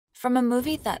From a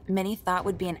movie that many thought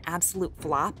would be an absolute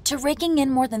flop to raking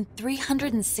in more than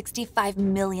 $365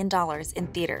 million in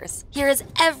theaters, here is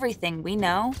everything we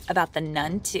know about The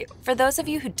Nun 2. For those of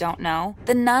you who don't know,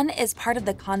 The Nun is part of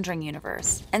the Conjuring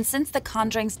universe, and since The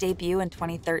Conjuring's debut in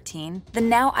 2013, the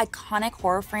now iconic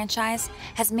horror franchise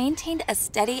has maintained a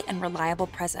steady and reliable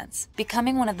presence,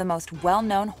 becoming one of the most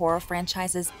well-known horror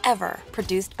franchises ever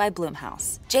produced by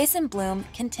Blumhouse. Jason Blum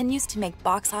continues to make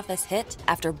box office hit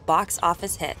after box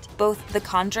office hit. Both The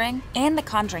Conjuring and The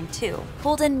Conjuring 2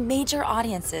 pulled in major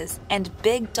audiences and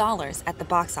big dollars at the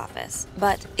box office,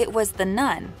 but it was The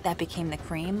Nun that became the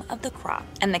cream of the crop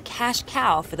and the cash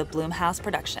cow for the Blumhouse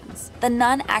productions. The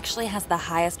Nun actually has the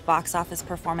highest box office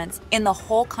performance in the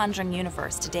whole Conjuring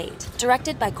universe to date.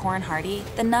 Directed by Corin Hardy,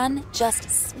 The Nun just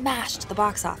smashed the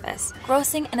box office,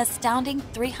 grossing an astounding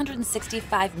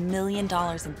 $365 million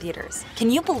in theaters.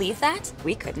 Can you believe that?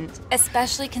 We couldn't,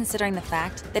 especially considering the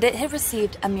fact that it had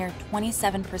received a mere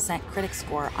 27% critic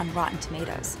score on Rotten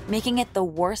Tomatoes, making it the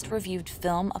worst reviewed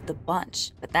film of the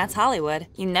bunch. But that's Hollywood.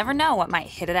 You never know what might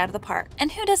hit it out of the park.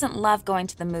 And who doesn't love going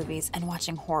to the movies and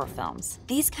watching horror films?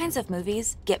 These kinds of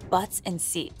movies get butts in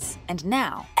seats. And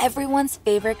now, everyone's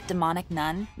favorite demonic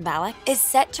nun, Valak, is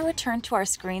set to return to our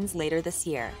screens later this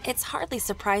year. It's hardly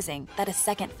surprising that a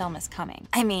second film is coming.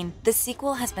 I mean, the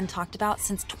sequel has been talked about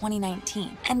since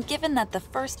 2019, and given that the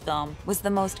first film was the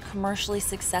most commercially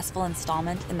successful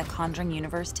installment in the Conjuring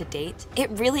universe to date, it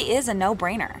really is a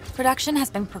no-brainer. Production has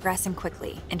been progressing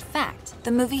quickly. In fact,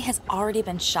 the movie has already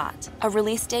been shot, a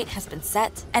release date has been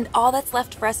set, and all that's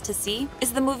left for us to see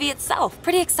is the movie itself.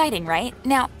 Pretty exciting, right?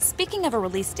 Now, speaking of a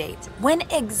release date, when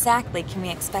exactly can we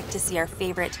expect to see our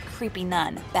favorite creepy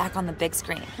nun back on the big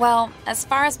screen? Well, as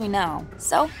far as we know.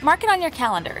 So, mark it on your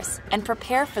calendars and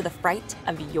prepare for the fright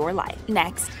of your life.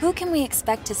 Next, who can we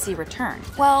expect to see return?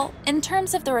 Well, in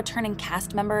terms of the returning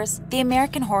cast members, the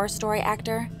American Horror Story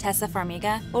actor Tessa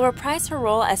Farmiga will reprise her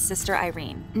role as Sister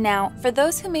Irene. Now, for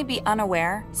those who may be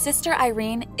unaware, Sister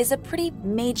Irene is a pretty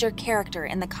major character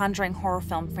in the Conjuring horror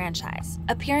film franchise,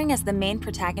 appearing as the main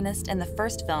protagonist in the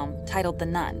first film, titled The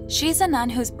Nun. She's a nun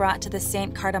who's brought to the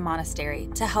St. Carta Monastery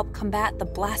to help combat the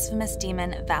blasphemous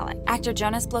demon Valak. Actor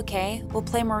Jonas Bloquet will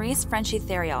play Maurice Frenchy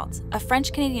Theriault, a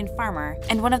French-Canadian farmer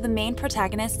and one of the main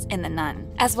protagonists in The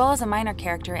Nun, as well as a minor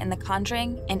character in The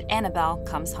Conjuring and Annabelle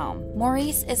Comes Home.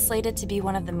 Maurice is slated to be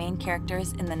one of the main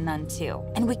characters in The Nun 2,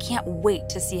 and we can't wait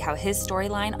to see how his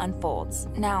storyline unfolds.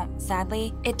 Now,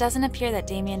 sadly, it doesn't appear that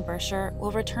Damien Bersher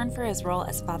will return for his role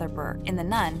as Father Burke. In The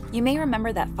Nun, you may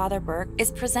remember that Father Burke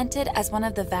is presented as one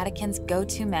of the Vatican's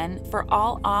go-to men for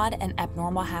all odd and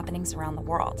abnormal happenings around the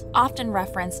world, often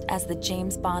referenced as the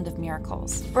James Bond of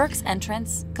miracles. Burke's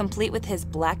entrance, complete with his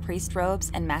black priest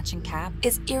robes and matching cap,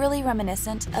 is eerily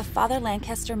reminiscent of Father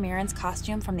Lancaster Mirren's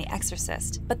costume from The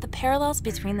Exorcist, but the parallels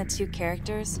between the two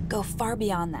characters go far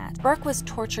beyond that. Burke was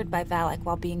tortured by Valak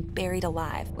while being buried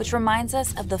alive, which reminds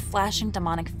us of the flashing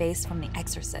demonic face from The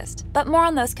Exorcist. But more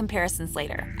on those comparisons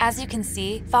later. As you can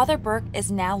see, Father Burke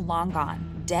is now long gone,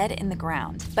 dead in the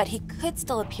ground, but he could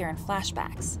still appear in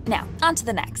flashbacks. Now, on to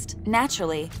the next.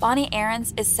 Naturally, Bonnie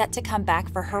Aarons is set to come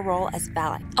back for her role as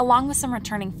Valak. Along with some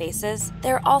returning faces,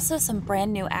 there are also some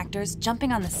brand new actors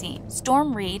jumping on the scene.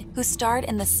 Storm Reed, who starred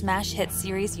in the smash hit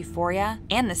series Euphoria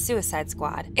and The Suicide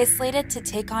Squad, is slated to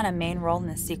take on a main role in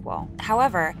the sequel.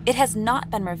 However, it has not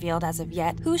been revealed as of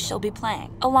yet who she'll be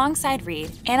playing. Alongside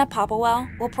Reed, Anna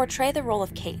Popplewell will portray the role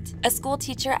of Kate, a school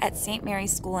teacher at St.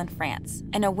 Mary's School in France,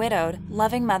 and a widowed,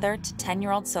 loving mother to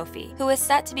 10-year-old Sophie, who is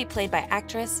set to be played by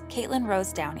actress Caitlin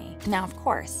Rose Downey. Now, of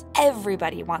course,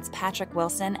 everybody wants Patrick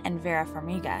Wilson and Vera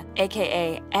Farmiga,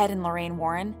 aka Ed and Lorraine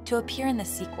Warren, to appear in the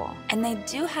sequel, and they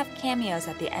do have cameos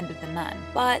at the end of The Nun,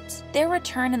 but their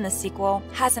return in the sequel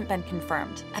hasn't been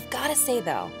confirmed. I've gotta say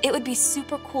though, it would be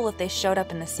super cool if they showed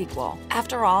up in the sequel.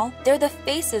 After all, they're the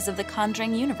faces of the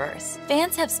Conjuring universe.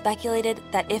 Fans have speculated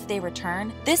that if they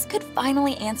return, this could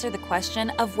finally answer the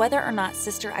question of whether or not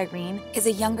Sister Irene is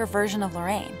a younger version of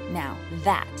Lorraine. Now,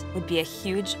 that would be a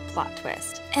huge plot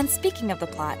twist. And speaking of the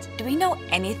plot, do we know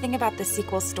anything about the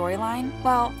sequel's storyline?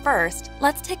 Well, first,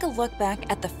 let's take a look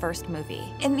back at the first movie.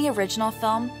 In the original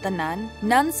film, The Nun,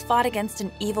 nuns fought against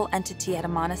an evil entity at a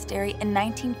monastery in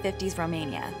 1950s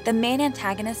Romania. The main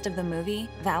antagonist of the movie,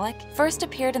 Valak, first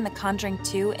appeared in The Conjuring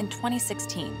 2 in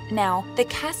 2016. Now, the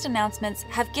cast announcements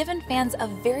have given fans a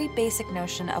very basic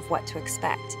notion of what to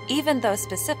expect, even though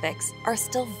specifics are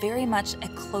still very much such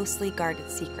a closely guarded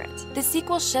secret. The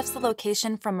sequel shifts the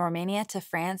location from Romania to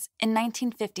France in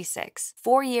 1956,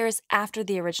 4 years after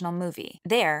the original movie.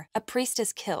 There, a priest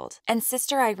is killed, and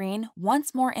Sister Irene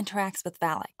once more interacts with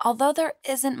Valak. Although there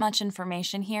isn't much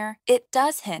information here, it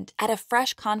does hint at a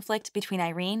fresh conflict between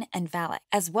Irene and Valak,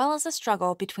 as well as a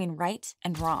struggle between right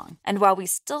and wrong. And while we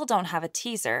still don't have a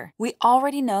teaser, we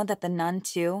already know that The Nun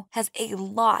 2 has a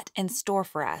lot in store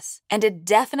for us, and it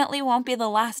definitely won't be the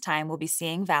last time we'll be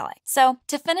seeing Valak. So,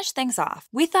 to finish things off,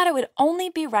 we thought it would only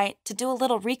be right to do a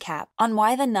little recap on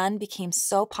why The Nun became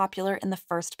so popular in the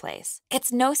first place.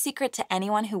 It's no secret to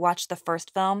anyone who watched the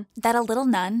first film that a little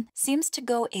nun seems to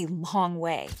go a long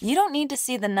way. You don't need to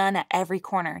see the nun at every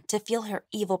corner to feel her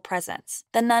evil presence.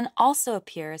 The nun also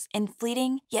appears in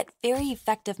fleeting yet very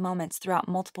effective moments throughout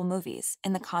multiple movies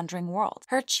in the Conjuring world.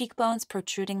 Her cheekbones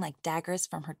protruding like daggers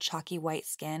from her chalky white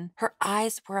skin, her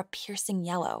eyes were a piercing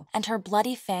yellow, and her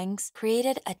bloody fangs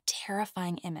created a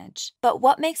terrifying image. But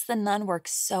what makes the nun work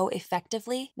so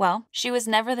effectively? Well, she was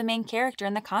never the main character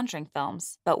in the Conjuring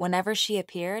films, but whenever she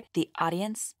appeared, the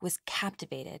audience was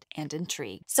captivated and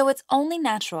intrigued. So it's only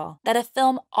natural that a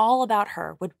film all about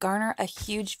her would garner a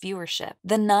huge viewership.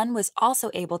 The Nun was also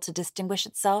able to distinguish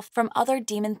itself from other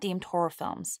demon-themed horror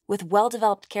films, with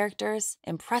well-developed characters,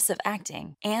 impressive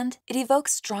acting, and it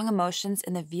evokes strong emotions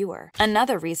in the viewer.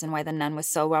 Another reason why The Nun was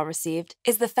so well received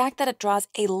is the fact that it draws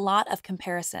a lot of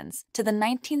comparisons to the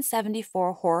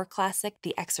 1974 horror classic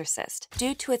The Exorcist,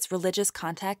 due to its religious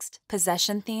context,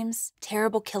 possession themes,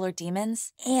 terrible killer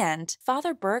demons, and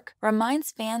Father Burke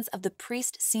reminds fans of the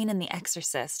priest seen in The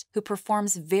Exorcist, who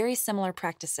performs very similar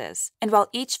practices. And while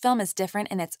each film is different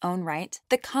in its own right,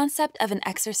 the concept of an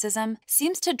exorcism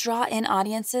seems to draw in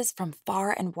audiences from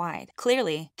far and wide.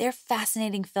 Clearly, they're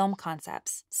fascinating film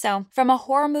concepts. So, from a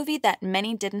horror movie that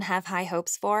many didn't have high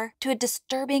hopes for, to a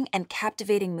disturbing and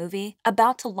captivating movie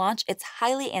about to launch its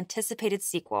highly anticipated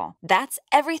sequel, that's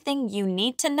everything you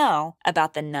need to know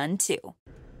about The Nun 2.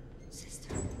 Sister,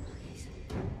 please.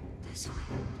 This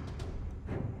way.